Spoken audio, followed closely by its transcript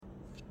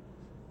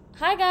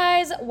Hi,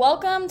 guys.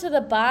 Welcome to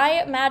the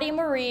By Maddie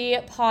Marie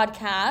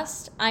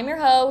podcast. I'm your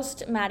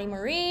host, Maddie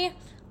Marie,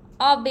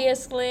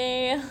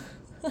 obviously.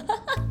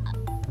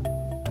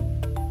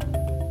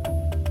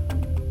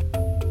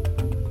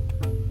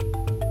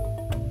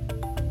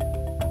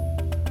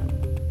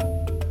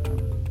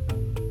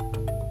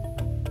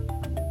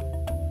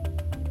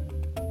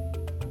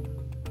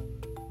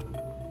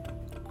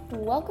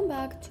 Welcome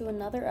back to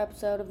another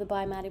episode of the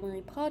By Maddie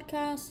Marie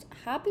podcast.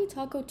 Happy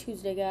Taco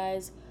Tuesday,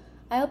 guys.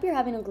 I hope you're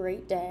having a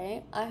great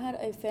day. I had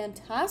a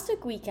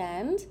fantastic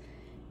weekend,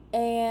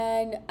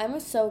 and I'm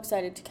so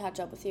excited to catch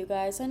up with you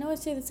guys. I know I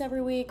say this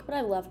every week, but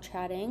I love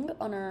chatting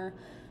on our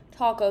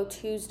Taco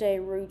Tuesday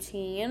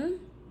routine.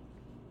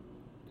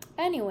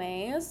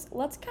 Anyways,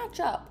 let's catch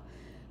up.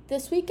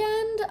 This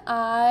weekend,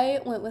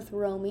 I went with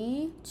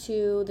Romy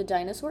to the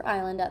Dinosaur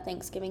Island at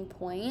Thanksgiving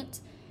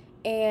Point,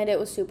 and it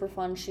was super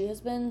fun. She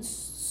has been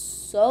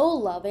so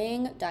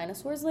loving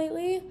dinosaurs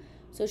lately.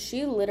 So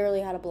she literally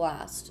had a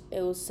blast.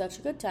 It was such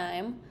a good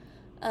time.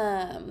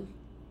 And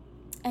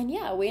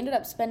yeah, we ended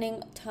up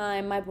spending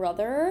time. My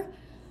brother,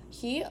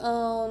 he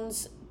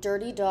owns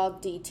Dirty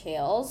Dog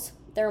Details.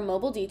 They're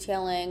mobile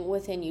detailing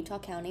within Utah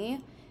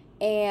County.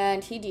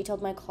 And he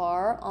detailed my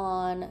car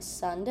on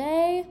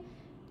Sunday.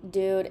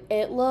 Dude,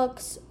 it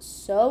looks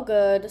so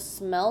good.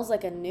 Smells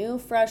like a new,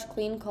 fresh,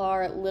 clean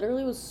car. It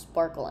literally was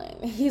sparkling.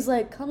 He's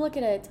like, come look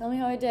at it. Tell me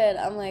how I did.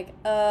 I'm like,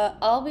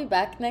 I'll be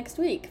back next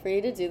week for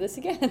you to do this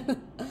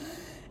again.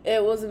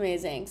 It was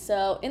amazing.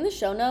 So in the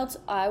show notes,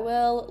 I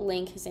will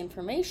link his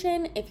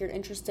information if you're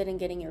interested in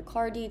getting your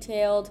car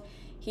detailed.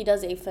 He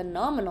does a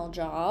phenomenal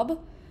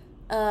job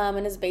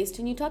and is based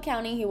in Utah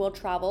County. He will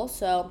travel,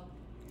 so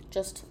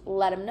just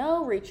let him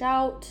know. Reach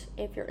out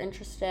if you're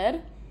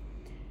interested.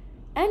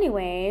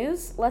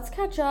 Anyways, let's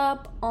catch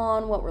up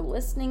on what we're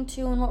listening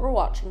to and what we're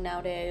watching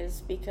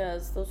nowadays,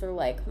 because those are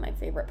like my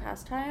favorite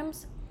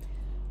pastimes.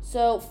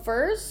 So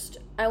first,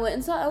 I went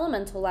and saw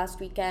Elemental last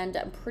weekend.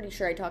 I'm pretty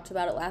sure I talked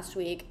about it last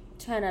week.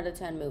 10 out of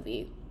 10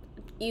 movie.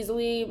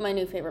 Easily my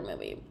new favorite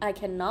movie. I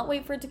cannot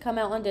wait for it to come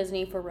out on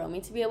Disney for Romy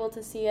to be able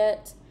to see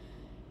it.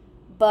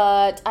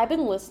 But I've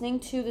been listening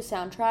to the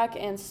soundtrack,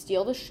 and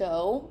Steal the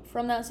Show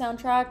from that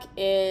soundtrack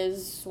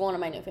is one of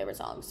my new favorite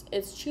songs.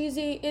 It's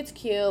cheesy, it's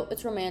cute,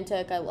 it's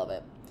romantic, I love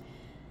it.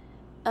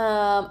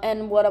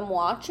 And what I'm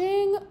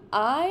watching,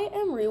 I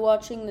am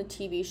rewatching the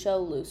TV show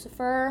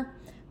Lucifer.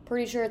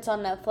 Pretty sure it's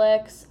on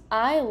Netflix.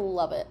 I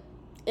love it.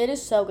 It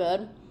is so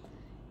good.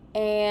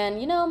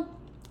 And,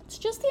 it's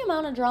just the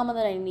amount of drama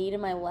that I need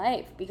in my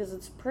life, because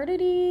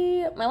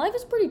my life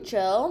is pretty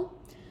chill.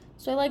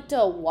 So I like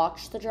to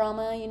watch the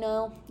drama,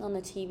 on the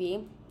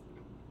TV.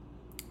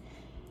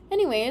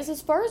 Anyways,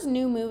 as far as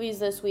new movies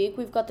this week,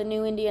 we've got the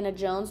new Indiana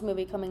Jones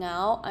movie coming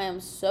out. I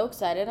am so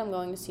excited. I'm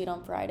going to see it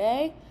on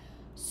Friday.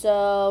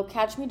 So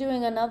catch me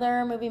doing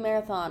another movie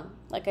marathon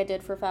like I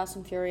did for Fast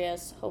and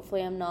Furious.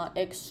 Hopefully I'm not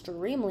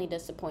extremely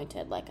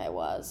disappointed like I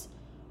was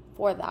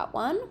for that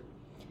one.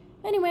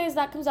 Anyways,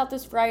 that comes out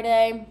this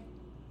Friday.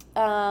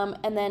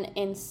 And then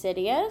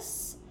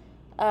Insidious,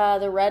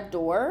 The Red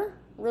Door,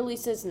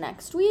 releases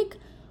next week,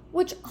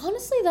 which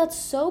honestly, that's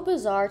so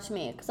bizarre to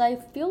me, because I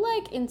feel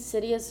like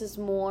Insidious is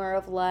more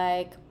of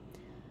like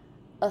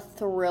a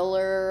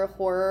thriller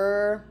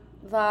horror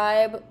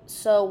vibe.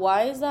 So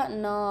why is that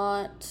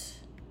not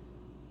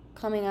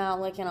coming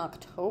out like in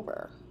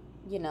October,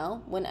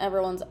 when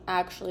everyone's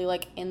actually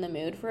like in the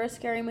mood for a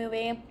scary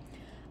movie?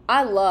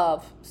 I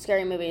love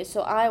scary movies,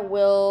 so I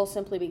will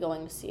simply be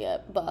going to see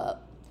it,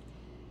 but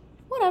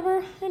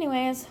whatever.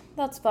 Anyways,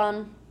 that's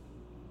fun.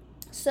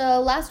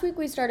 So last week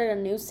we started a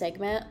new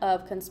segment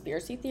of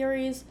conspiracy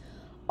theories.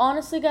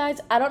 Honestly, guys,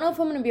 I don't know if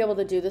I'm going to be able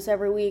to do this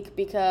every week,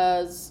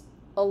 because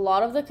a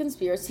lot of the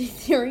conspiracy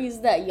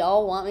theories that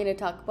y'all want me to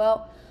talk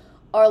about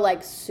are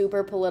like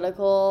super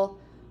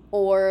political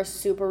or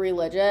super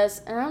religious,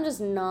 and I'm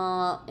just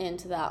not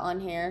into that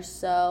on here.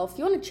 So if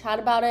you want to chat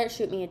about it,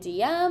 shoot me a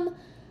DM.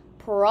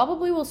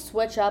 Probably will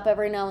switch up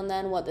every now and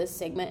then what this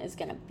segment is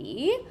going to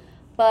be.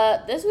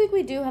 But this week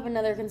we do have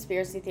another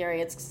conspiracy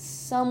theory. It's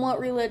somewhat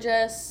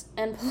religious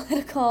and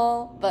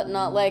political, but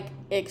not like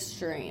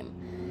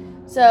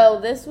extreme. So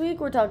this week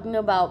we're talking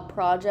about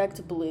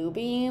Project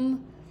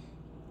Bluebeam.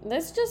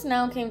 This just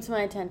now came to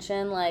my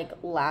attention like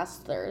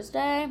last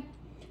Thursday.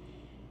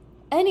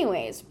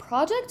 Anyways,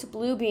 Project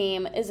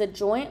Bluebeam is a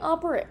joint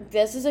operation.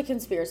 This is a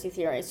conspiracy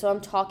theory, so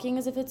I'm talking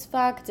as if it's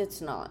fact. It's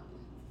not.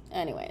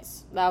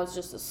 Anyways, that was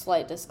just a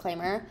slight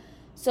disclaimer.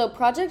 So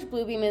Project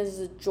Bluebeam is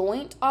a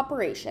joint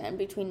operation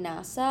between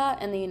NASA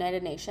and the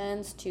United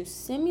Nations to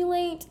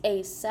simulate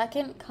a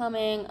second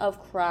coming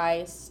of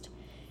Christ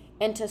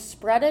and to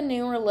spread a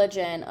new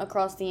religion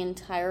across the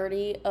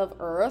entirety of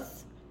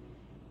Earth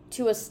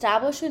to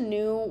establish a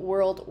new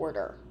world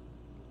order.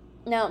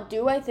 Now,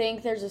 do I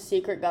think there's a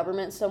secret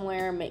government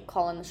somewhere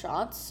calling the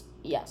shots?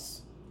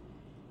 Yes.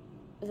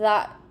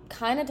 That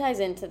kind of ties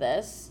into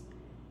this.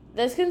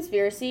 This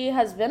conspiracy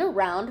has been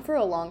around for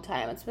a long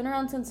time. It's been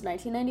around since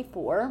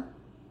 1994.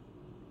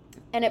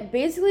 And it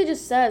basically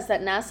just says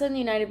that NASA and the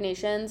United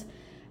Nations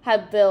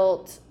have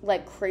built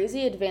like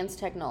crazy advanced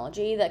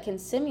technology that can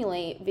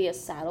simulate via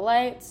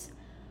satellites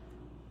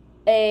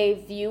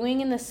a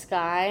viewing in the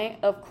sky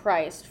of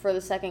Christ for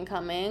the second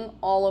coming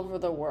all over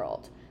the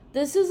world.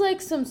 This is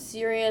like some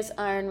serious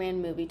Iron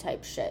Man movie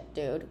type shit,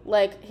 dude.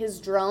 Like, his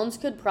drones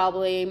could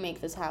probably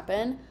make this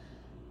happen,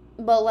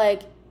 but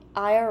like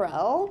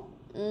IRL?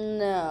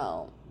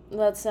 No.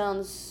 That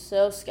sounds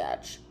so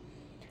sketch.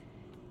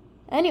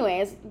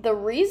 Anyways, the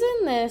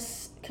reason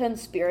this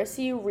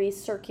conspiracy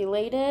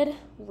recirculated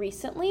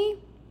recently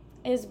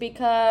is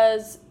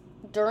because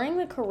during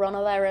the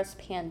coronavirus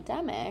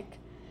pandemic,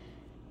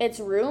 it's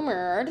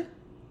rumored,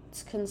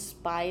 it's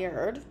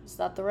conspired, is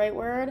that the right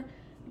word?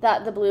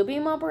 That the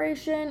Bluebeam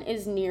operation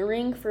is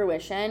nearing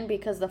fruition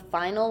because the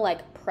final,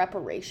 like,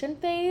 preparation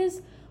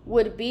phase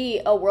would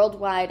be a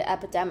worldwide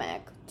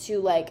epidemic to,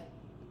 like,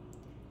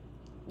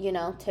 you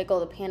know, tickle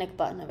the panic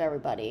button of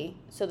everybody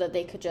so that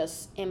they could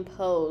just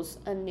impose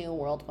a new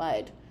world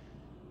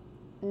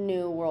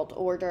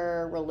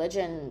order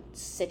religion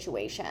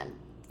situation.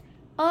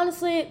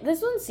 Honestly,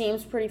 this one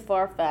seems pretty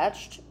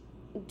far-fetched.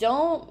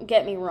 Don't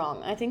get me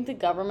wrong. I think the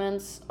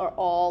governments are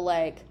all,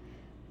 like,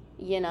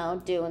 you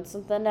know, doing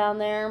something down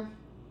there.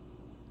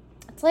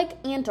 It's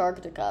like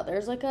Antarctica.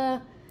 There's, like,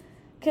 a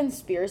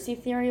conspiracy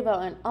theory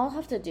about, and I'll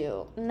have to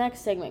do,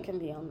 next segment can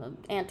be on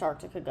the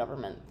Antarctica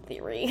government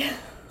theory.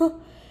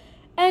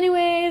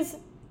 Anyways,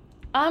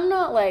 I'm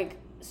not, like,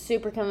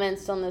 super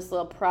convinced on this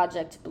little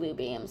Project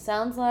Bluebeam.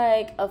 Sounds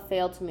like a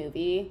failed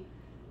movie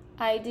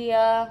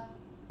idea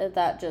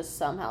that just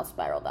somehow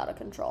spiraled out of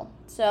control.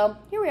 So,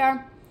 here we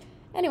are.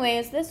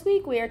 Anyways, this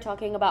week we are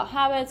talking about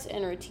habits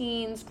and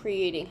routines,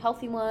 creating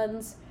healthy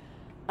ones.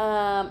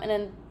 And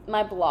then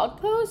my blog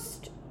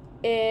post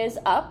is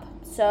up.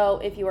 So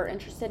if you are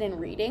interested in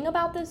reading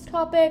about this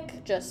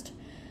topic, just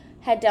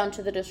head down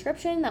to the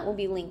description. That will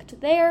be linked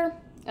there.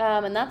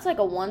 And that's like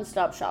a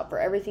one-stop shop for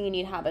everything you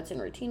need habits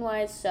and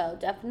routine-wise. So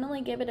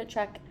definitely give it a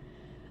check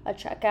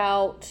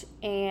out.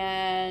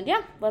 And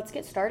yeah, let's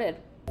get started.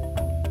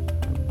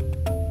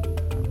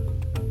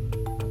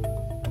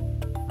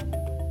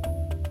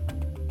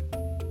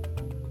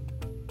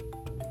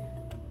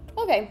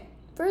 Okay,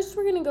 first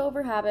we're going to go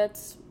over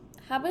habits.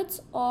 Habits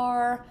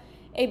are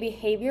a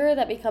behavior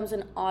that becomes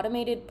an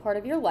automated part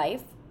of your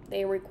life.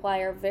 They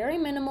require very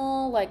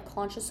minimal, like,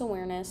 conscious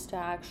awareness to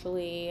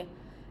actually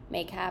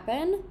make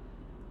happen.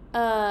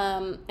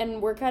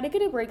 And we're kind of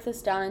going to break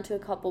this down into a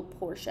couple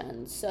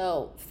portions.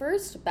 So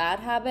first, bad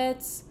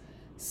habits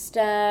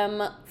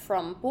stem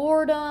from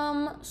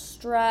boredom,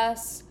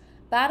 stress.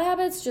 Bad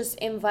habits just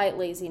invite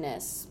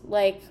laziness,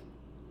 like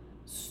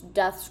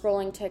death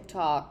scrolling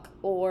TikTok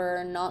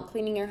or not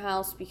cleaning your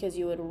house because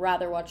you would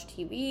rather watch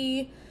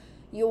TV.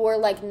 Your,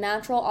 like,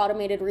 natural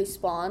automated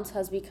response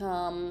has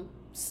become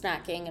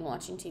snacking and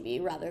watching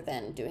TV rather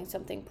than doing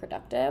something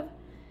productive.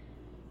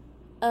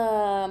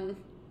 And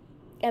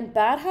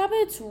bad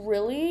habits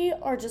really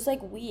are just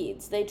like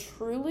weeds. They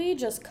truly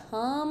just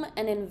come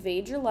and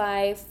invade your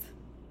life.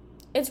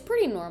 It's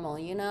pretty normal,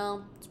 you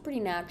know? It's pretty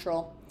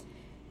natural.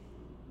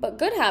 But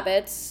good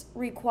habits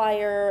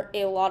require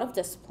a lot of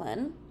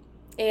discipline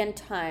and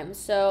time.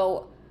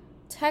 So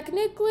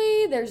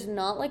technically, there's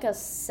not like a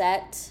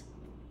set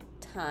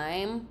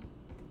time.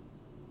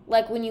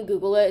 Like when you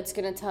Google it, it's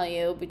going to tell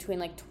you between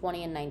like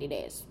 20 and 90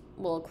 days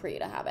will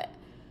create a habit.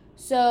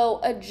 So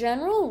a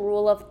general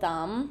rule of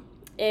thumb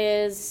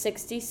is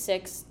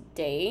 66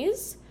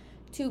 days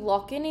to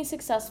lock in a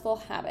successful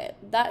habit.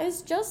 That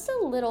is just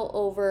a little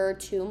over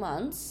 2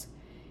 months.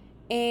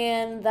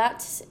 And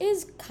that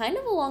is kind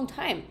of a long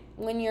time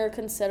when you're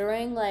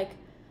considering, like,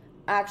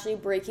 actually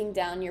breaking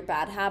down your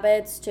bad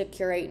habits to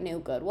curate new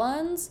good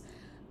ones.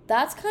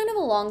 That's kind of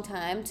a long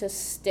time to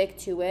stick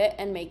to it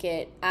and make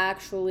it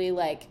actually,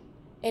 like,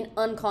 an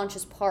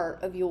unconscious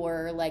part of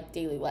your, like,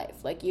 daily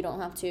life. Like, you don't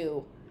have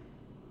to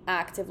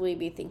actively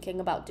be thinking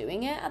about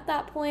doing it at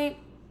that point.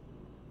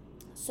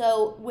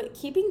 So with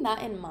keeping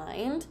that in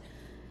mind,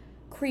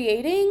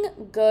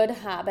 creating good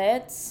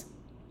habits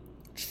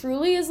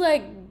truly is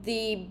like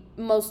the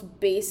most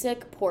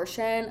basic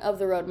portion of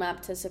the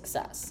roadmap to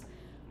success.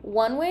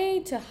 One way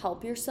to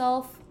help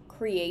yourself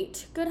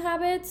create good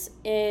habits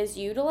is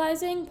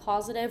utilizing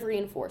positive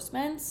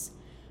reinforcements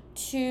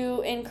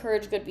to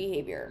encourage good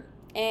behavior.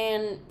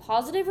 And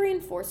positive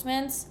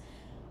reinforcements,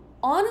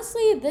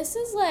 honestly, this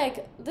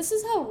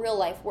is how real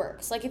life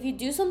works. Like, if you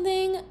do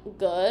something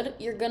good,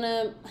 you're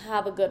gonna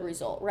have a good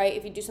result, right?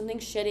 If you do something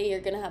shitty, you're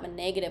gonna have a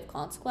negative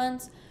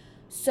consequence.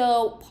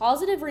 So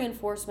positive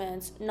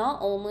reinforcements not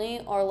only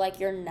are like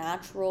your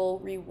natural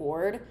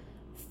reward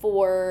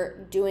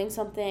for doing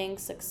something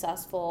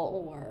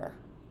successful or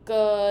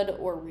good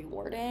or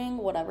rewarding,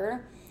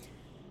 whatever,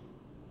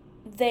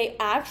 they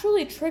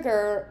actually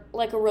trigger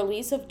like a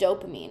release of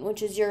dopamine,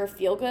 which is your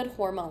feel-good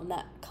hormone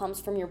that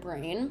comes from your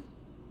brain,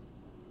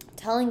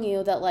 telling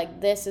you that,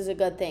 like, this is a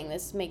good thing,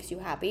 this makes you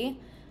happy.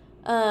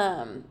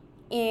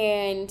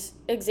 And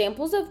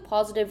examples of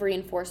positive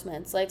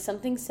reinforcements, like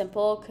something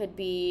simple could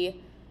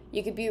be,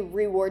 you could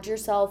reward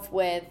yourself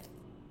with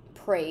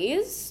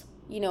praise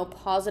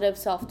positive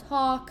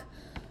self-talk.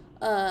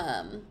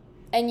 And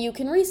you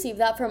can receive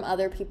that from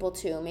other people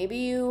too. Maybe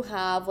you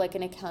have like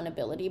an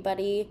accountability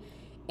buddy,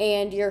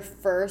 and your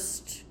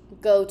first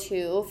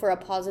go-to for a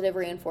positive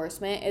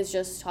reinforcement is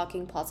just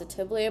talking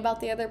positively about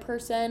the other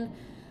person.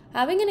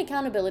 Having an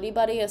accountability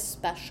buddy,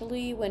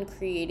 especially when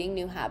creating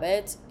new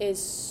habits,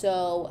 is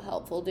so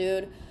helpful,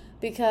 dude,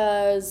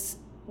 because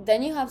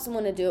then you have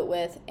someone to do it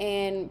with,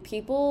 and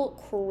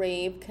people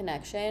crave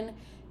connection.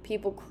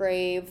 People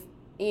crave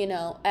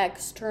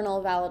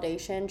external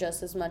validation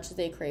just as much as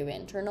they crave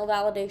internal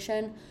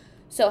validation.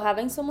 So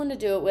having someone to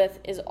do it with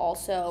is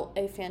also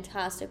a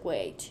fantastic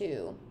way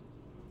to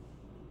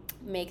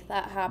make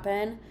that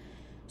happen.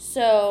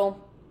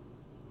 So,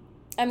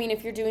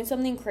 if you're doing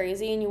something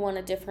crazy and you want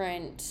a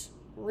different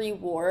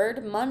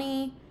reward,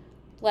 money,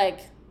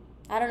 like,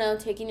 I don't know,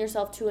 taking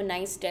yourself to a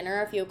nice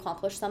dinner if you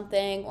accomplish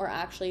something or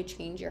actually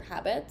change your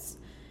habits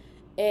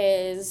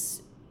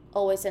is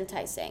always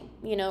enticing.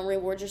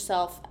 Reward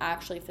yourself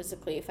actually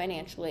physically,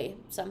 financially,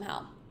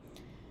 somehow.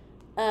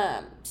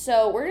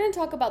 So we're going to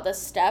talk about the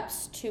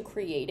steps to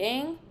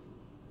creating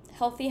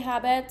healthy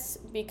habits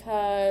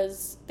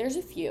because there's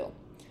a few.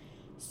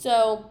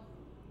 So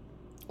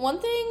one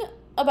thing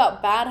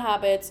about bad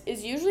habits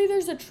is usually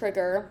there's a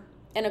trigger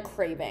and a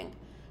craving.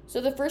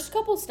 So the first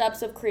couple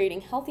steps of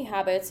creating healthy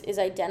habits is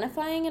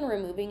identifying and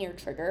removing your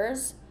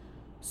triggers.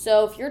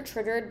 So if you're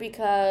triggered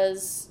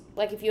because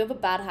if you have a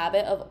bad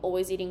habit of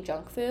always eating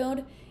junk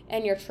food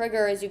and your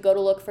trigger is you go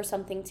to look for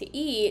something to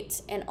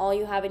eat and all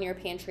you have in your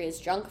pantry is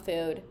junk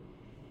food,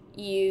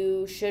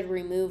 you should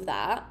remove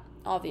that,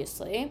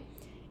 obviously,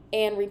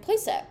 and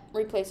replace it.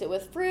 Replace it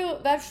with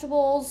fruit,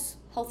 vegetables,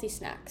 healthy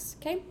snacks,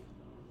 okay?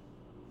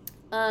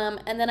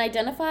 And then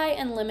identify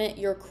and limit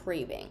your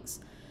cravings.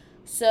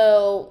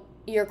 So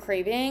your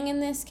craving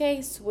in this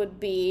case would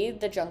be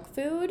the junk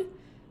food,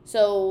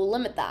 so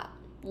limit that.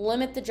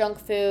 Limit the junk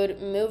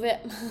food, move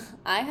it.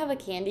 I have a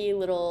candy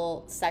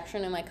little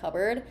section in my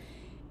cupboard,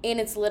 and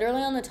it's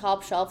literally on the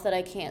top shelf that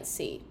I can't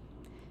see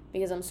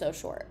because I'm so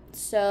short.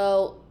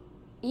 So,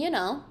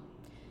 utilize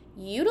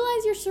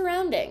your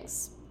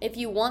surroundings. If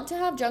you want to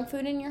have junk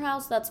food in your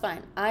house, that's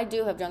fine. I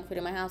do have junk food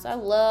in my house. I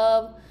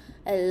love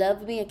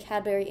me a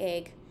Cadbury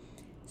egg.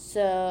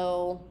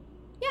 So,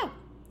 yeah,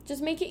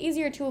 just make it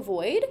easier to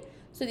avoid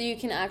so that you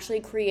can actually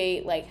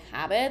create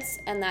habits,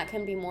 and that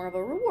can be more of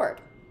a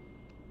reward.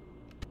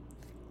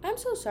 I'm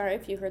so sorry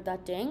if you heard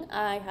that ding.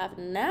 I have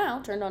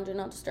now turned on Do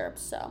Not Disturb,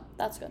 so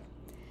that's good.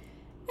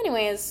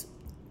 Anyways,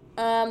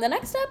 the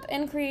next step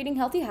in creating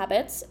healthy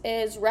habits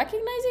is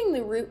recognizing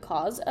the root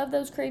cause of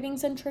those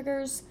cravings and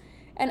triggers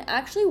and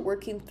actually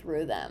working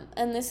through them.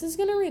 And this is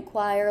going to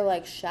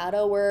require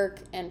shadow work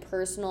and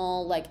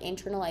personal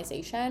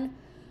internalization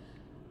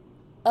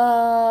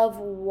of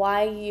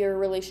why your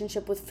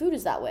relationship with food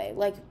is that way.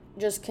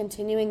 Just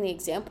continuing the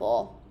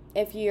example.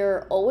 If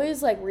you're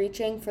always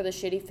reaching for the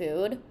shitty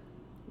food,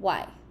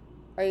 why?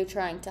 Are you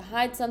trying to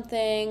hide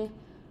something?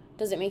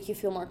 Does it make you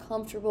feel more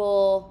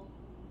comfortable?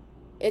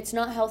 It's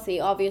not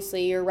healthy,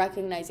 obviously. You're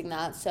recognizing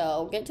that.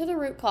 So get to the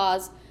root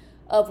cause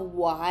of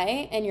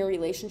why and your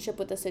relationship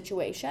with the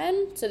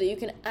situation so that you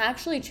can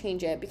actually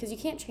change it, because you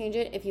can't change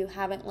it if you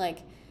haven't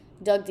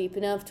dug deep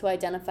enough to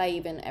identify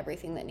even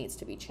everything that needs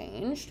to be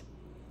changed.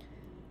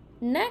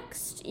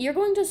 Next, you're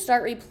going to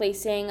start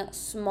replacing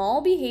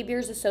small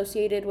behaviors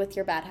associated with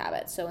your bad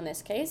habits. So in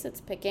this case, it's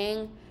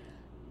picking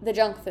the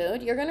junk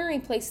food. You're going to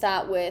replace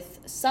that with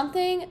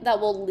something that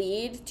will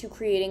lead to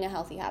creating a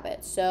healthy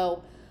habit.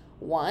 So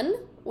one,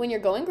 when you're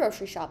going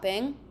grocery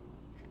shopping,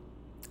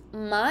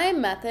 my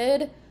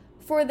method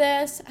for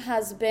this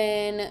has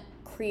been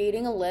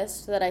creating a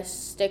list that I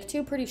stick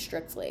to pretty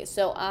strictly.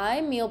 So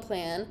I meal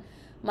plan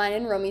mine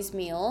and Romy's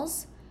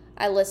meals.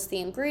 I list the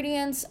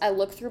ingredients. I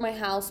look through my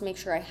house, make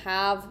sure I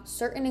have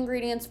certain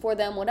ingredients for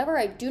them. Whatever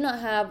I do not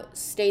have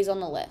stays on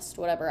the list.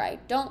 Whatever I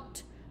do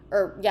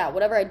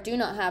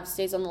not have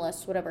stays on the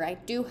list. Whatever I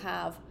do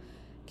have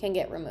can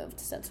get removed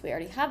since we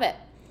already have it.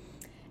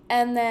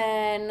 And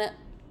then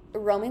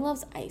Romy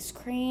loves ice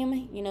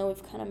cream.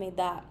 We've kind of made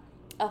that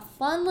a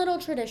fun little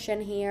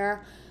tradition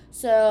here.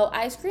 So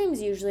ice cream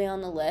is usually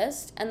on the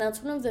list, and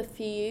that's one of the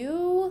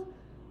few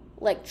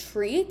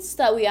treats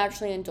that we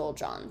actually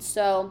indulge on.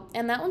 So,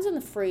 and that one's in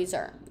the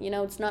freezer.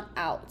 It's not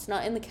out. It's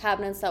not in the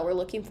cabinets that we're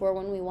looking for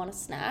when we want a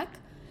snack.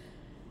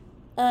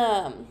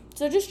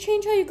 So just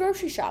change how you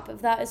grocery shop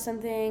if that is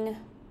something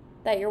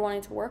that you're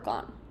wanting to work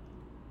on.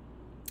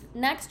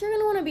 Next, you're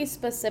going to want to be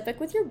specific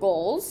with your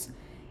goals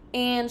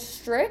and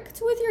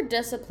strict with your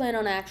discipline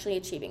on actually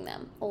achieving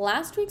them.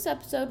 Last week's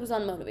episode was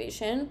on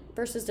motivation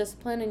versus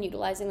discipline and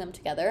utilizing them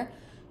together.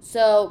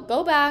 So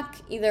go back,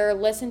 either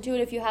listen to it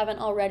if you haven't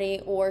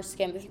already or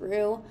skim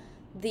through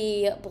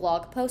the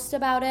blog post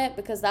about it,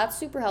 because that's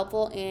super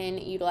helpful in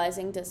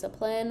utilizing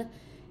discipline.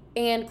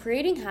 And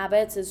creating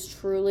habits is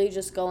truly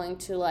just going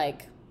to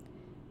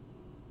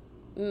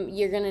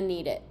you're going to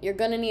need it. You're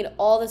going to need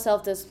all the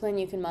self-discipline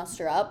you can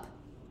muster up.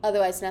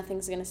 Otherwise,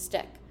 nothing's going to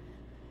stick.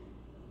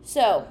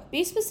 So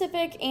be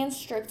specific and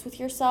strict with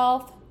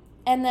yourself.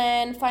 And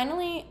then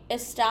finally,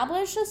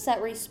 establish a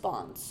set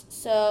response.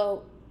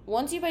 So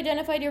once you've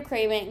identified your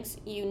cravings,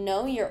 you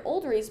know your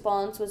old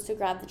response was to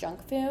grab the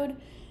junk food.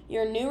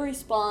 Your new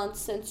response,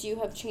 since you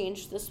have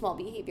changed the small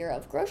behavior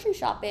of grocery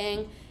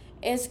shopping,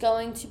 is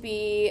going to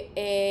be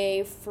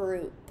a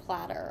fruit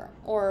platter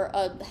or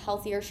a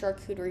healthier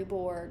charcuterie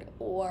board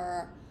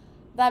or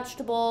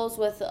vegetables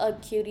with a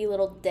cutie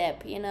little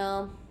dip,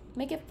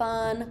 Make it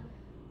fun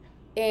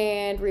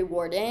and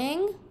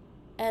rewarding.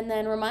 And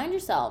then remind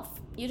yourself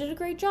you did a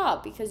great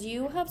job because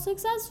you have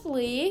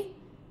successfully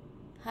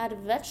had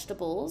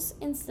vegetables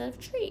instead of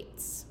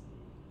treats.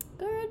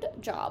 Good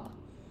job.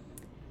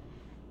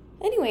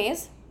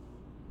 Anyways,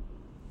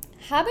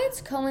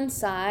 habits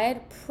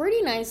coincide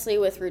pretty nicely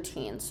with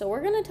routines. So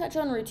we're going to touch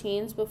on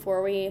routines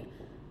before we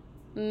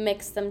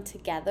mix them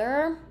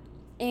together.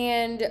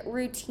 And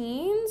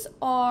routines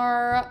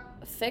are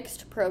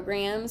fixed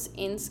programs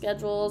in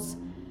schedules.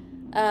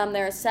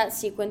 They're a set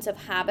sequence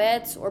of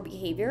habits or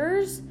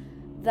behaviors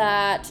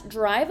that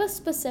drive a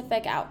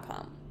specific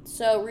outcome.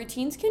 So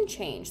routines can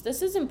change.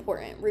 This is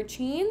important.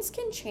 Routines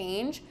can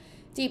change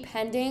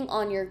depending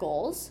on your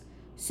goals.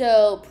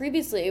 So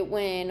previously,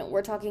 when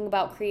we're talking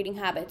about creating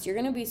habits, you're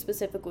going to be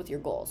specific with your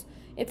goals.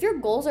 If your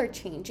goals are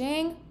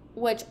changing,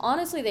 which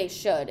honestly they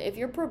should, if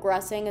you're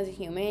progressing as a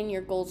human,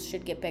 your goals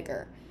should get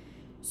bigger.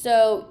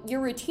 So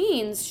your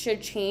routines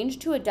should change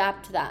to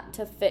adapt to that,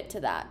 to fit to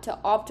that, to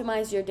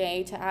optimize your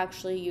day, to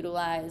actually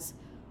utilize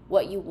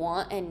what you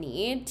want and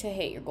need to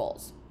hit your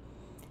goals.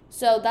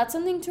 So that's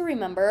something to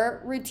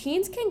remember.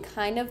 Routines can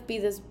kind of be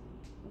this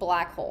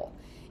black hole.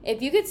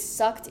 If you get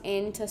sucked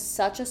into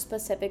such a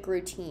specific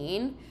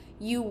routine,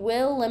 you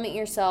will limit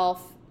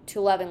yourself to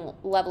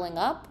leveling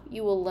up.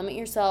 You will limit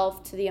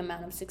yourself to the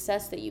amount of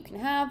success that you can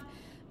have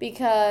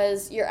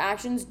because your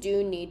actions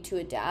do need to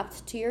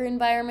adapt to your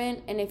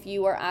environment. And if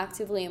you are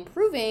actively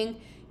improving,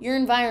 your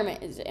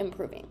environment is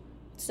improving.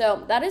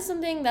 So that is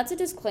something, that's a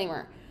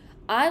disclaimer.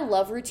 I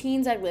love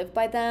routines. I live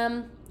by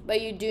them.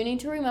 But you do need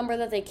to remember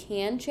that they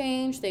can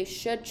change. They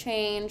should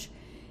change.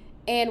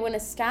 And when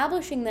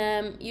establishing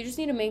them, you just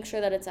need to make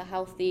sure that it's a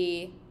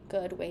healthy,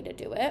 good way to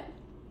do it.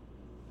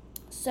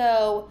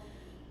 So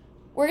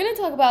we're going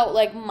to talk about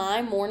like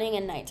my morning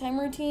and nighttime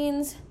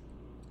routines.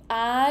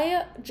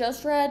 I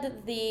just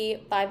read the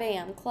 5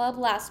 a.m. Club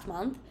last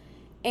month,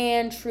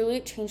 and truly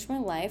it changed my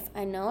life.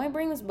 I know I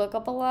bring this book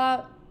up a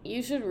lot.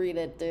 You should read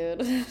it,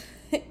 dude.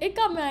 It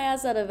got my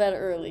ass out of bed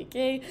early,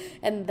 okay?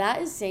 And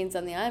that is saying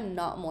something. I'm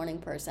not a morning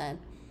person.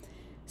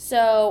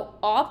 So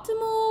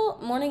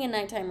optimal morning and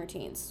nighttime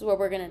routines is what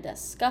we're going to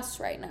discuss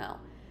right now.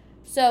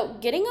 So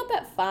getting up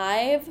at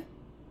 5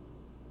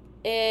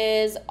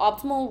 is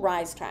optimal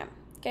rise time,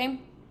 okay?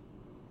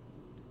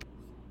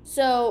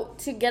 So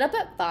to get up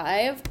at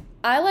 5,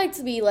 I like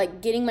to be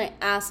like getting my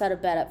ass out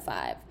of bed at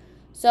 5.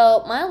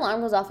 So my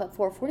alarm goes off at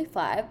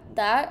 4:45.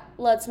 That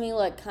lets me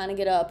like kind of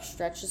get up,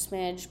 stretch a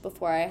smidge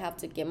before I have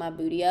to get my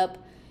booty up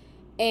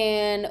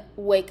and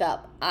wake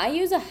up. I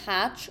use a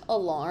Hatch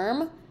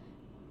alarm.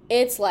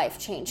 It's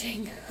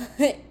life-changing.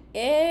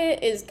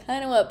 It is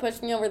kind of what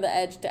pushed me over the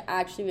edge to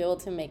actually be able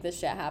to make this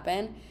shit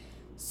happen.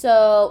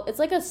 So it's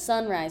like a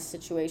sunrise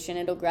situation.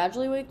 It'll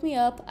gradually wake me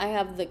up. I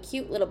have the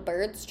cute little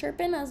birds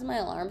chirping as my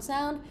alarm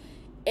sound.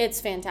 It's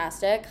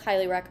fantastic.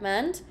 Highly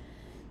recommend.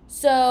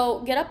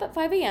 So get up at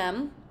 5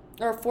 a.m.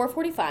 or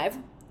 4:45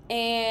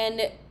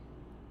 and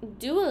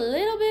do a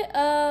little bit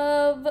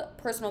of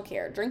personal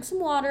care. Drink some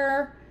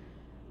water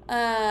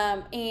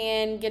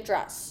and get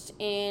dressed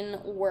in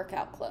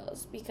workout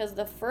clothes because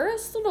the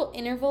first little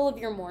interval of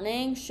your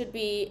morning should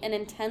be an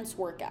intense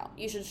workout.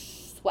 You should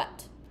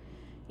sweat.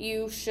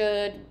 You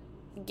should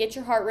get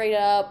your heart rate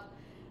up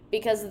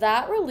because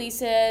that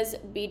releases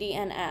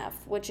BDNF,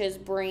 which is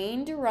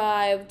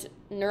brain-derived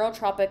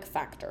neurotrophic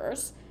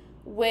factors,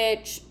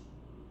 which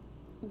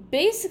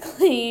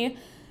basically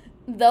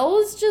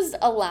those just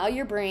allow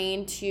your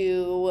brain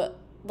to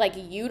like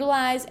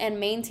utilize and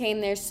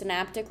maintain their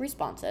synaptic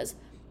responses,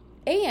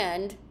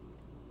 and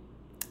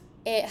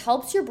it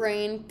helps your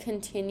brain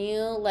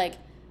continue like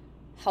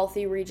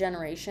healthy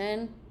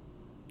regeneration,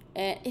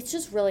 and it's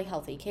just really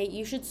healthy. Okay,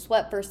 you should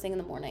sweat first thing in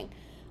the morning.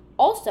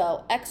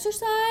 Also,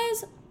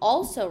 exercise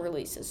also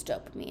releases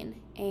dopamine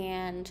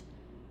and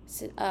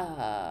is it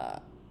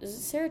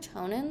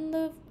serotonin,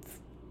 the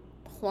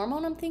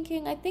hormone I'm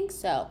thinking? I think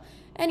so.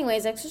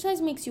 Anyways,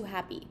 exercise makes you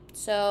happy.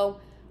 So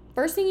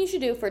first thing you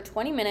should do for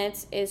 20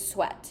 minutes is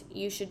sweat.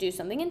 You should do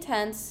something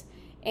intense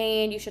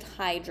and you should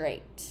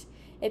hydrate.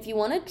 If you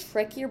want to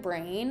trick your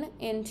brain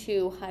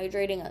into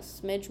hydrating a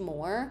smidge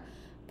more,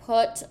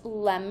 put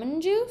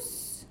lemon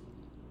juice.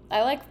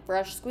 I like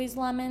fresh squeezed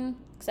lemon,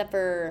 except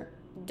for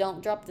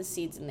don't drop the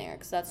seeds in there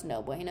because that's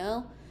no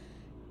bueno.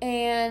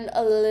 And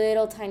a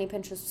little tiny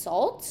pinch of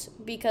salt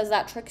because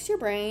that tricks your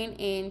brain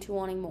into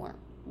wanting more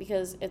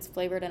because it's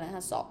flavored and it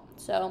has salt.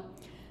 So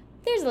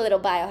there's a little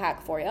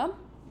biohack for you.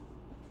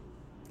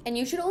 And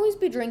you should always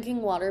be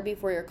drinking water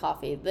before your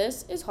coffee.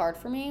 This is hard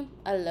for me.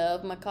 I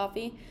love my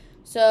coffee.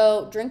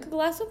 So drink a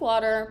glass of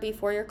water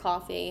before your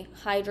coffee.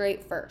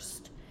 Hydrate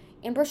first.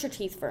 and brush your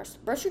teeth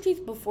first. Brush your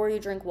teeth before you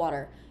drink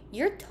water.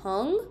 Your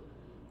tongue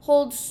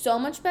holds so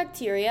much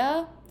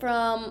bacteria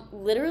from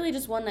literally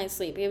just one night's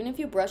sleep. Even if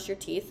you brush your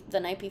teeth the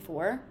night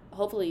before,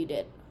 hopefully you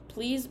did.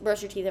 Please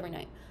brush your teeth every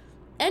night.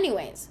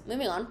 Anyways,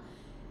 moving on.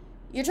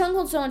 Your tongue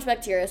holds so much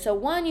bacteria. So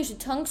one, you should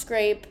tongue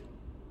scrape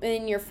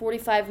in your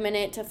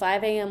 45-minute to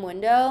 5 a.m.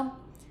 window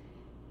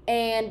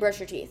and brush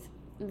your teeth.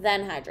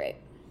 Then hydrate.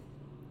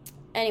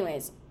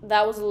 Anyways,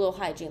 that was a little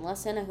hygiene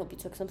lesson. I hope you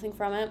took something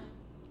from it.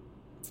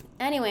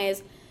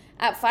 Anyways,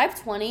 at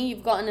 5:20,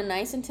 you've gotten a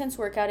nice intense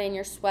workout in.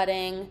 You're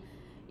sweating.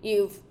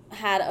 You've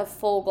had a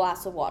full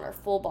glass of water,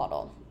 full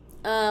bottle.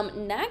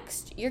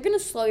 Next, you're going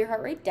to slow your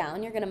heart rate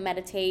down. You're going to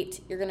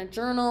meditate. You're going to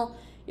journal.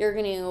 You're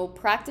going to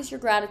practice your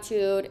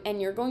gratitude. And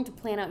you're going to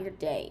plan out your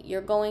day.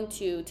 You're going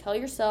to tell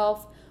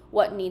yourself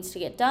what needs to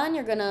get done.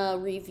 You're going to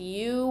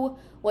review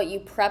what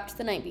you prepped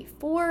the night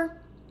before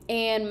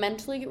and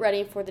mentally get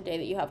ready for the day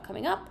that you have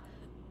coming up.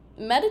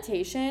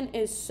 Meditation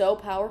is so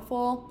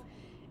powerful,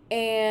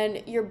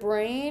 and your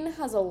brain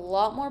has a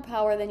lot more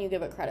power than you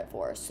give it credit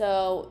for.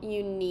 So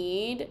you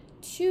need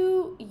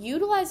to,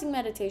 utilizing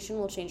meditation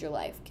will change your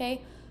life,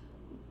 okay?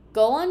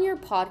 Go on your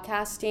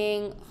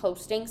podcasting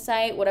hosting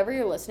site, whatever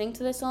you're listening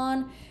to this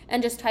on,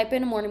 and just type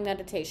in morning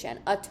meditation.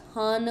 A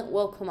ton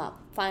will come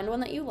up. Find one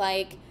that you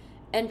like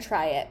and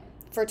try it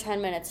for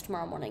 10 minutes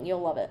tomorrow morning.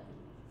 You'll love it.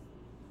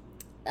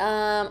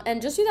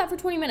 And just do that for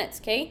 20 minutes,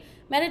 okay?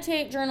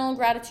 Meditate, journal,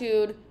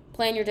 gratitude,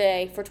 plan your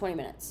day for 20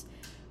 minutes.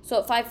 So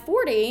at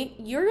 5:40,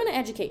 you're going to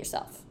educate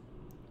yourself.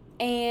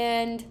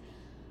 And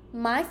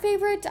my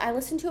favorite, I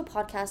listen to a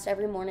podcast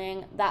every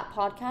morning. That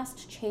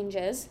podcast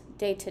changes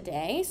day to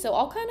day. So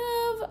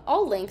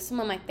I'll link some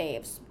of my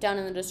faves down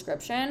in the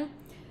description.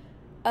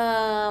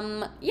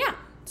 Yeah.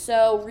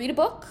 So read a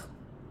book,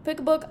 pick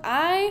a book.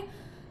 I'm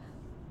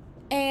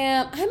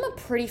a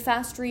pretty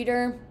fast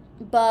reader,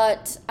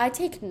 but I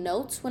take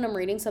notes when I'm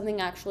reading something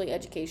actually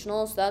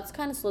educational. So that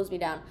kind of slows me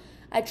down.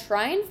 I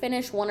try and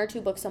finish 1 or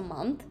 2 books a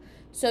month.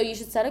 So you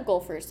should set a goal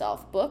for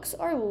yourself. Books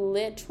are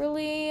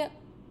literally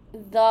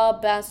the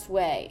best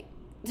way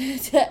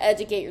to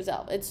educate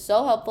yourself. It's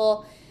so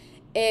helpful.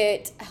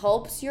 It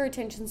helps your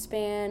attention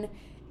span.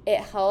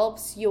 It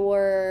helps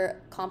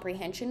your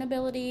comprehension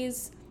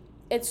abilities.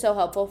 It's so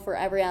helpful for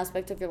every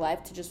aspect of your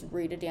life to just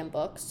read a damn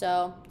book.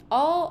 So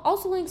I'll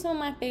also link some of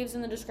my faves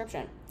in the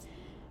description.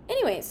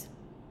 Anyways,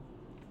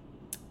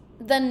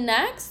 the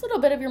next little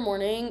bit of your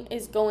morning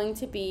is going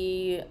to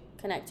be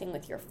connecting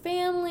with your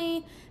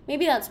family.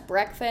 Maybe that's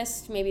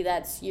breakfast. Maybe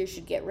that's you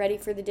should get ready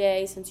for the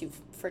day since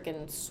you've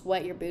freaking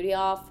sweat your booty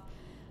off.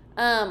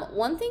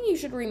 One thing you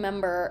should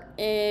remember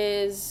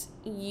is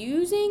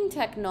using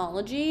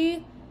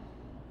technology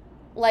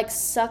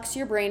sucks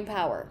your brain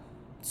power.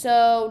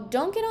 So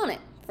don't get on it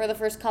for the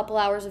first couple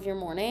hours of your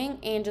morning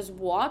and just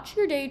watch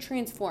your day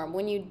transform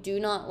when you do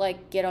not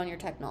get on your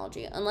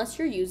technology. Unless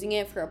you're using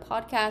it for a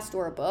podcast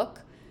or a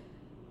book,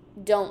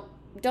 don't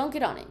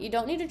get on it. You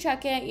don't need to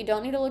check it. You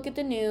don't need to look at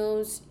the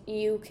news.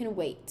 You can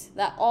wait.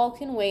 That all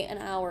can wait an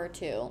hour or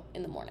two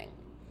in the morning.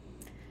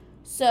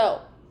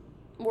 So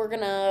we're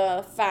going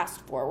to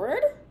fast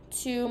forward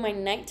to my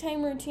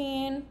nighttime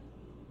routine.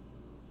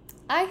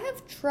 I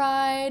have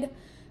tried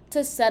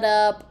to set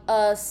up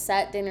a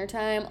set dinner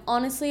time.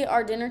 Honestly,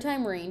 our dinner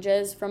time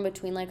ranges from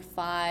between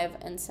 5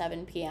 and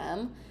 7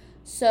 p.m.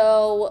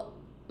 So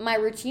my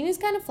routine is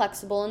kind of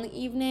flexible in the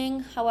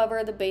evening.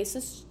 However, the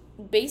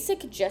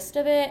basic gist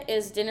of it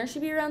is dinner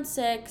should be around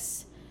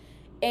 6,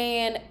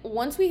 and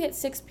once we hit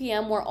 6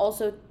 p.m. we're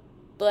also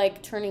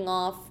turning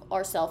off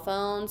our cell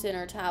phones and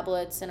our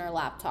tablets and our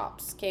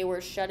laptops. Okay,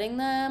 we're shutting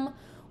them,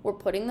 we're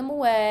putting them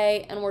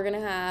away, and we're gonna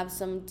have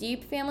some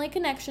deep family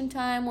connection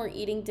time. We're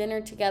eating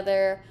dinner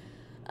together.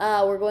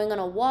 We're going on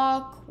a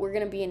walk. We're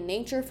gonna be in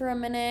nature for a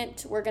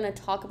minute. We're gonna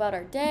talk about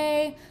our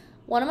day.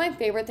 One of my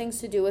favorite things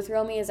to do with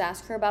Romy is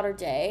ask her about her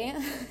day.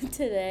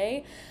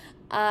 Today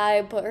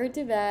I put her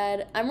to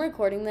bed. I'm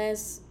recording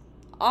this,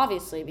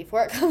 obviously,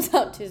 before it comes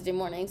out Tuesday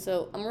morning,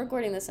 so I'm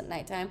recording this at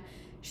nighttime.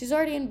 She's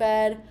already in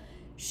bed.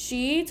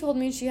 She told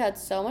me she had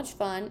so much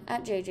fun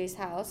at JJ's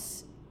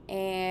house,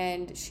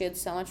 and she had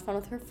so much fun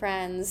with her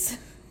friends,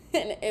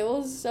 and it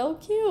was so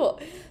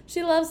cute.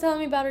 She loves telling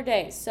me about her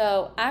day.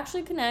 So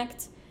actually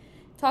connect,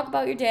 talk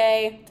about your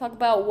day, talk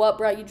about what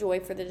brought you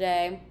joy for the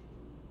day.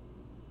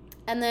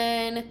 And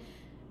then,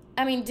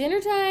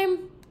 dinner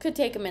time could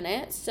take a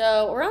minute.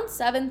 So around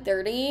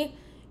 7:30,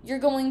 you're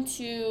going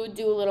to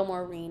do a little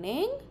more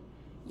reading.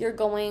 You're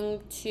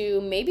going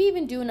to maybe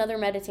even do another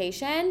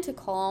meditation to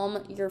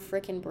calm your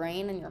freaking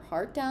brain and your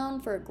heart down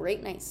for a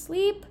great night's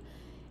sleep.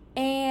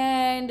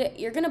 And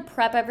you're going to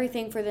prep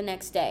everything for the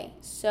next day.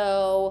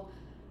 So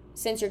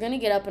since you're going to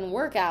get up and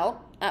work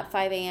out at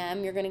 5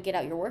 a.m., you're going to get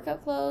out your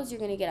workout clothes. You're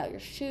going to get out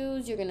your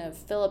shoes. You're going to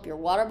fill up your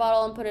water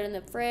bottle and put it in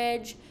the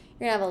fridge.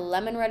 You're going to have a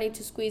lemon ready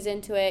to squeeze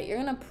into it. You're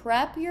going to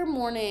prep your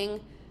morning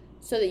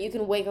so that you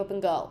can wake up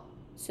and go,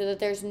 so that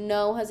there's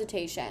no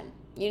hesitation.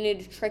 You need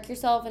to trick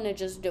yourself into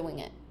just doing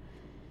it.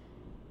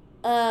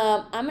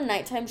 I'm a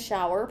nighttime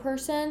shower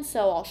person,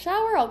 so I'll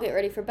shower, I'll get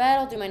ready for bed,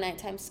 I'll do my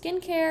nighttime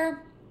skincare,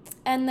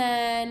 And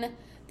then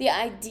the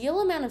ideal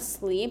amount of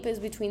sleep is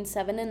between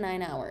 7 and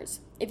 9 hours.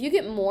 If you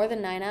get more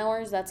than 9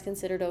 hours, that's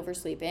considered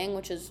oversleeping,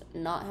 which is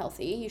not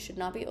healthy. You should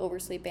not be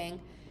oversleeping.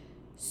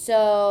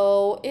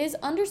 So is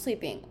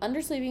undersleeping.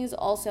 Undersleeping is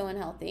also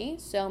unhealthy.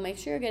 So make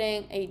sure you're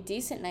getting a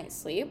decent night's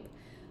sleep,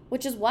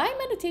 which is why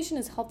meditation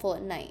is helpful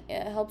at night.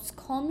 It helps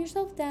calm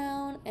yourself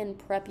down and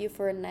prep you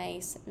for a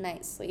nice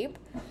night's sleep.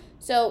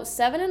 So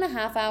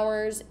 7.5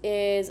 hours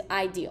is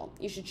ideal.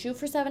 You should shoot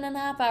for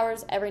 7.5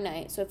 hours every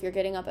night. So if you're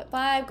getting up at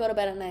 5, go to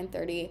bed at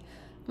 9:30.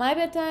 My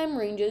bedtime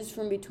ranges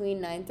from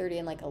between 9:30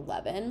 and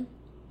 11,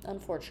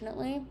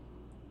 unfortunately.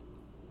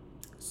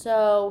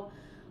 So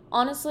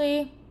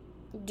honestly,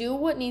 do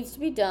what needs to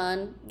be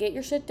done. Get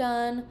your shit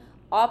done.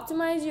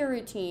 Optimize your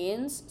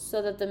routines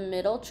so that the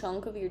middle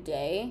chunk of your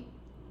day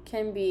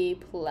can be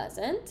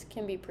pleasant,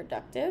 can be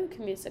productive,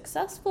 can be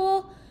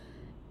successful.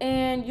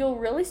 And you'll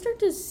really start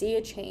to see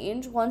a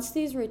change once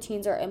these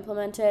routines are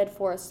implemented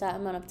for a set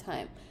amount of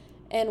time.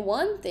 And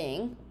one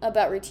thing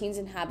about routines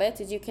and habits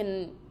is you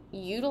can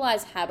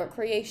utilize habit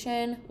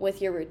creation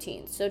with your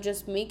routines. So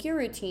just make your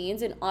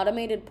routines an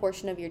automated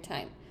portion of your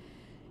time.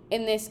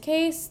 In this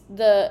case,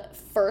 the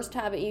first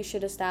habit you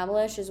should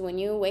establish is when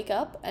you wake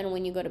up and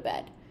when you go to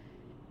bed.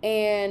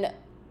 And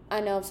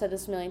I know I've said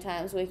this a million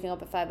times, waking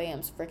up at 5 a.m.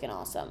 is freaking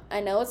awesome. I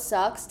know it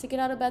sucks to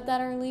get out of bed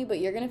that early, but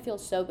you're going to feel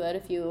so good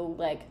if you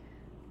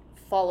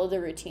follow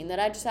the routine that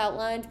I just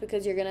outlined,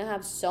 because you're going to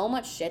have so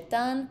much shit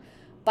done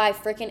by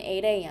freaking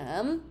 8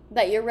 a.m.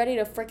 that you're ready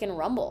to freaking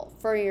rumble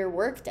for your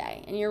work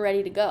day and you're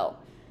ready to go.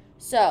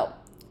 So,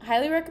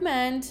 highly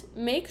recommend.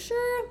 Make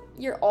sure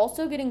you're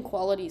also getting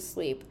quality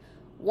sleep.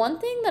 One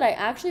thing that I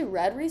actually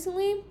read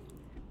recently,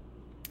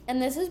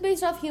 and this is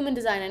based off human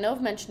design. I know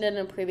I've mentioned it in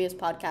a previous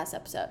podcast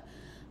episode,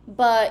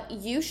 but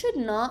you should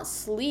not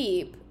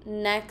sleep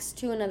next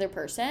to another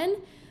person,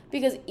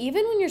 because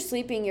even when you're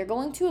sleeping, you're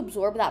going to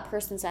absorb that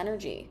person's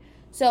energy.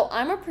 So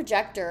I'm a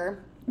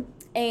projector,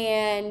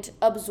 and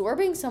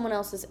absorbing someone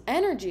else's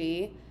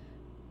energy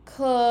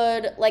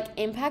could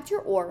impact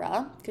your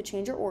aura, could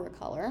change your aura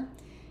color,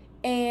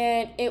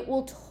 and it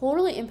will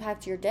totally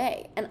impact your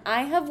day. And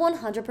I have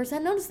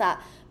 100% noticed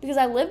that, because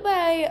I live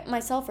by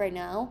myself right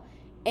now,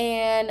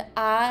 and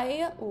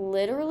I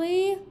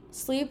literally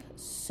sleep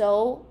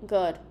so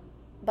good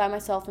by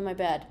myself in my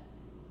bed.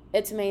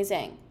 It's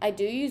amazing. I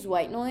do use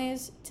white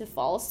noise to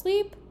fall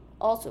asleep.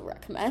 Also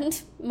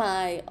recommend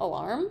my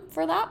alarm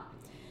for that.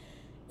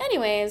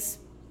 Anyways,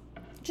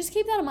 just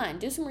keep that in mind.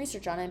 Do some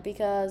research on it,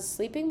 because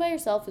sleeping by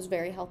yourself is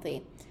very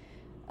healthy.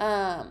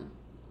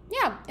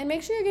 Yeah, and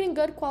make sure you're getting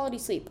good quality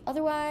sleep.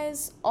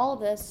 Otherwise, all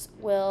of this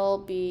will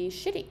be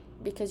shitty,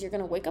 because you're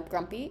going to wake up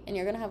grumpy and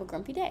you're going to have a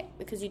grumpy day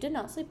because you did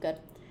not sleep good.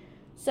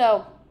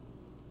 So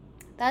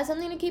that's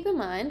something to keep in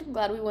mind. I'm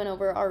glad we went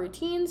over our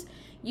routines.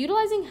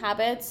 Utilizing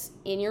habits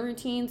in your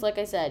routines, like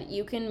I said,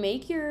 you can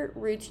make your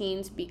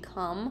routines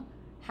become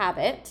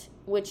habit,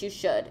 which you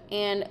should.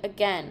 And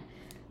again,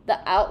 the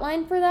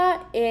outline for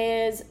that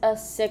is a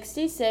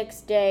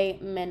 66-day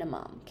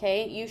minimum,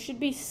 okay? You should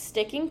be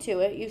sticking to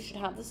it. You should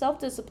have the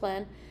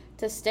self-discipline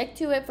to stick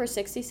to it for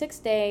 66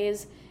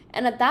 days.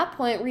 And at that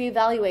point,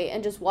 reevaluate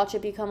and just watch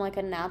it become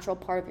a natural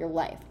part of your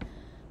life.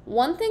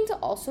 One thing to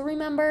also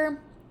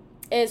remember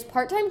is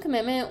part-time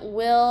commitment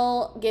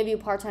will give you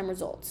part-time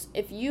results.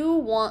 If you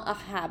want a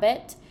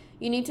habit,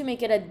 you need to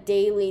make it a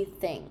daily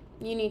thing.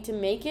 You need to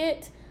make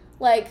it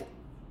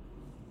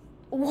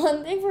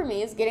one thing for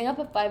me is getting up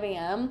at 5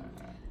 a.m.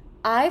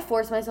 I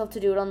force myself to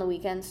do it on the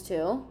weekends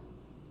too,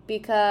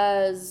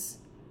 because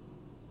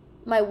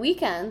my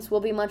weekends will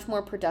be much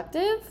more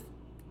productive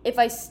if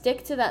I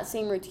stick to that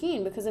same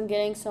routine, because I'm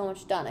getting so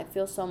much done. I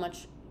feel so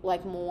much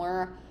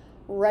more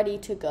ready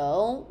to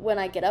go when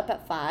I get up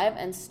at 5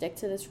 and stick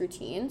to this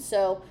routine.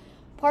 So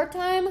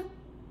part-time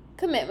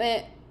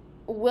commitment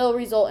will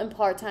result in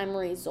part-time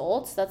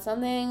results. That's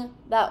something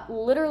that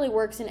literally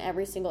works in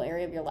every single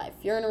area of your life.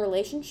 If you're in a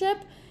relationship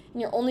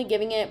and you're only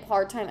giving it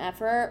part-time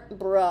effort,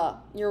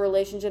 your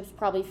relationship's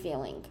probably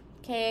failing.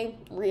 Okay?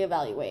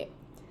 Reevaluate.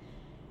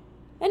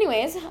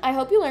 Anyways, I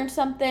hope you learned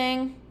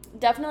something.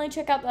 Definitely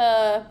check out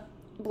the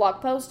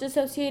blog post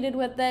associated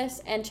with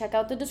this and check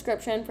out the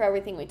description for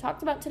everything we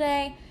talked about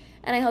today.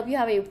 And I hope you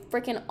have a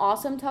freaking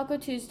awesome Taco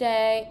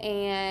Tuesday,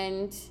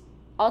 and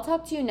I'll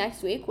talk to you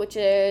next week, which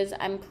is,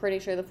 I'm pretty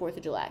sure, the 4th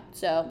of July.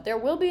 So there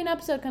will be an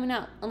episode coming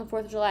out on the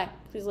 4th of July.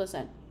 Please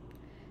listen.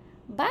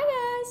 Bye,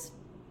 guys.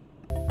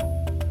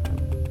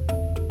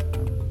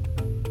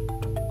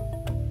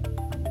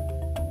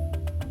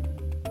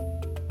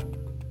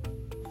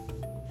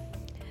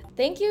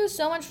 Thank you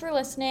so much for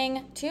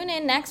listening. Tune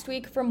in next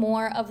week for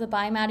more of the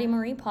By Maddie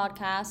Marie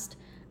podcast.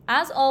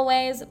 As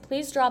always,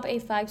 please drop a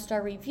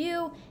 5-star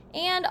review,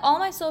 and all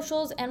my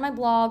socials and my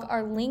blog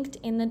are linked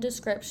in the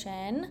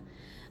description.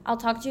 I'll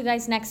talk to you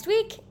guys next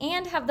week,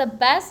 and have the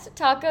best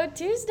Taco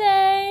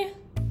Tuesday!